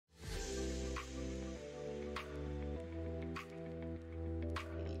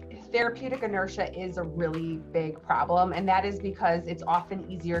Therapeutic inertia is a really big problem, and that is because it's often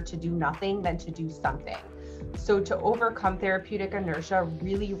easier to do nothing than to do something. So to overcome therapeutic inertia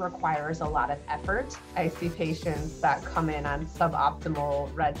really requires a lot of effort. I see patients that come in on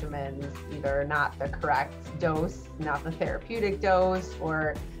suboptimal regimens, either not the correct dose, not the therapeutic dose,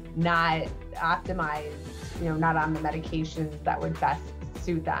 or not optimized, not on the medications that would best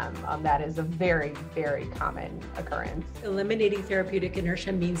suit them. That is a very, very common occurrence. Eliminating therapeutic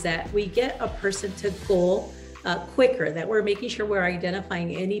inertia means that we get a person to goal quicker, that we're making sure we're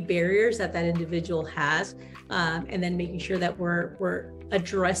identifying any barriers that individual has, and then making sure that we're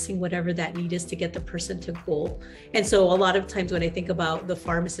addressing whatever that need is to get the person to goal. And so a lot of times when I think about the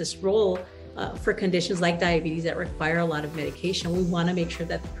pharmacist's role, for conditions like diabetes that require a lot of medication, we want to make sure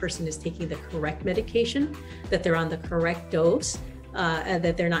that the person is taking the correct medication, that they're on the correct dose, and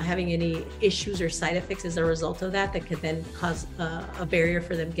that they're not having any issues or side effects as a result of that could then cause a barrier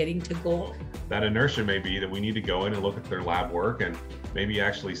for them getting to goal. That inertia may be that we need to go in and look at their lab work and maybe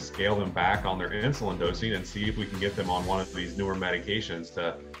actually scale them back on their insulin dosing and see if we can get them on one of these newer medications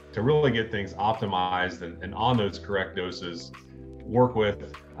to really get things optimized and on those correct doses. Work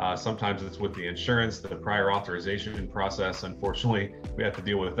with, sometimes it's with the insurance, the prior authorization process. Unfortunately, we have to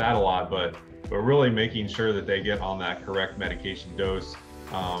deal with that a lot, but really making sure that they get on that correct medication dose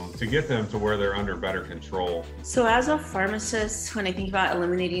to get them to where they're under better control. So as a pharmacist, when I think about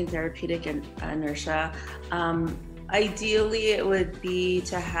eliminating therapeutic inertia, ideally it would be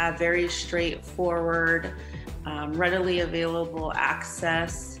to have very straightforward, readily available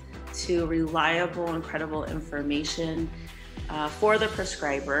access to reliable and credible information for the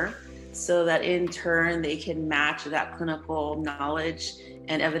prescriber, so that in turn they can match that clinical knowledge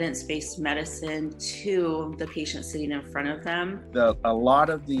and evidence-based medicine to the patient sitting in front of them. A lot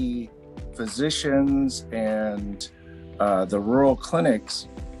of the physicians and the rural clinics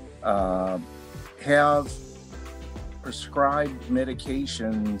have prescribed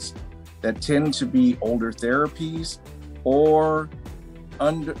medications that tend to be older therapies or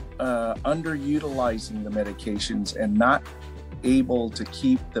underutilizing the medications and not able to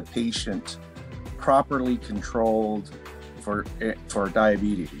keep the patient properly controlled for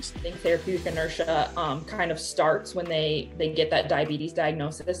diabetes. I think therapeutic inertia kind of starts when they get that diabetes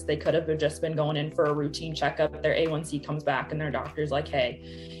diagnosis. They could have just been going in for a routine checkup. Their A1C comes back and their doctor's like,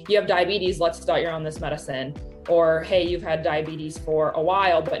 hey, you have diabetes, let's start you on this medicine. Or, hey, you've had diabetes for a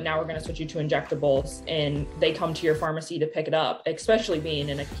while, but now we're going to switch you to injectables. And they come to your pharmacy to pick it up, especially being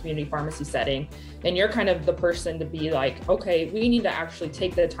in a community pharmacy setting. And you're kind of the person to be like, okay, we need to actually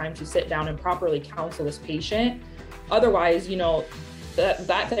take the time to sit down and properly counsel this patient. Otherwise,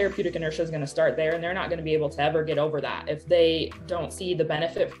 that therapeutic inertia is going to start there, and they're not going to be able to ever get over that if they don't see the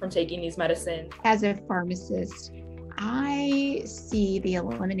benefit from taking these medicines. As a pharmacist, I see the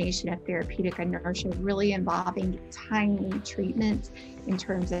elimination of therapeutic inertia really involving timely treatment in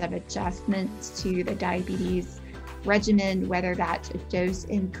terms of adjustments to the diabetes regimen, whether that's a dose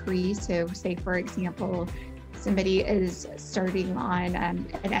increase. So say, for example, somebody is starting on an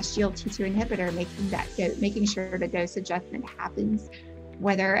SGLT2 inhibitor, making sure the dose adjustment happens.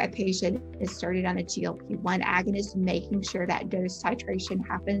 Whether a patient is started on a GLP-1 agonist, making sure that dose titration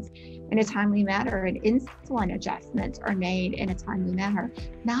happens in a timely manner and insulin adjustments are made in a timely manner,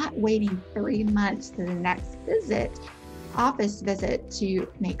 not waiting 3 months to the next office visit to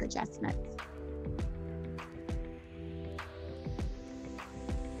make adjustments.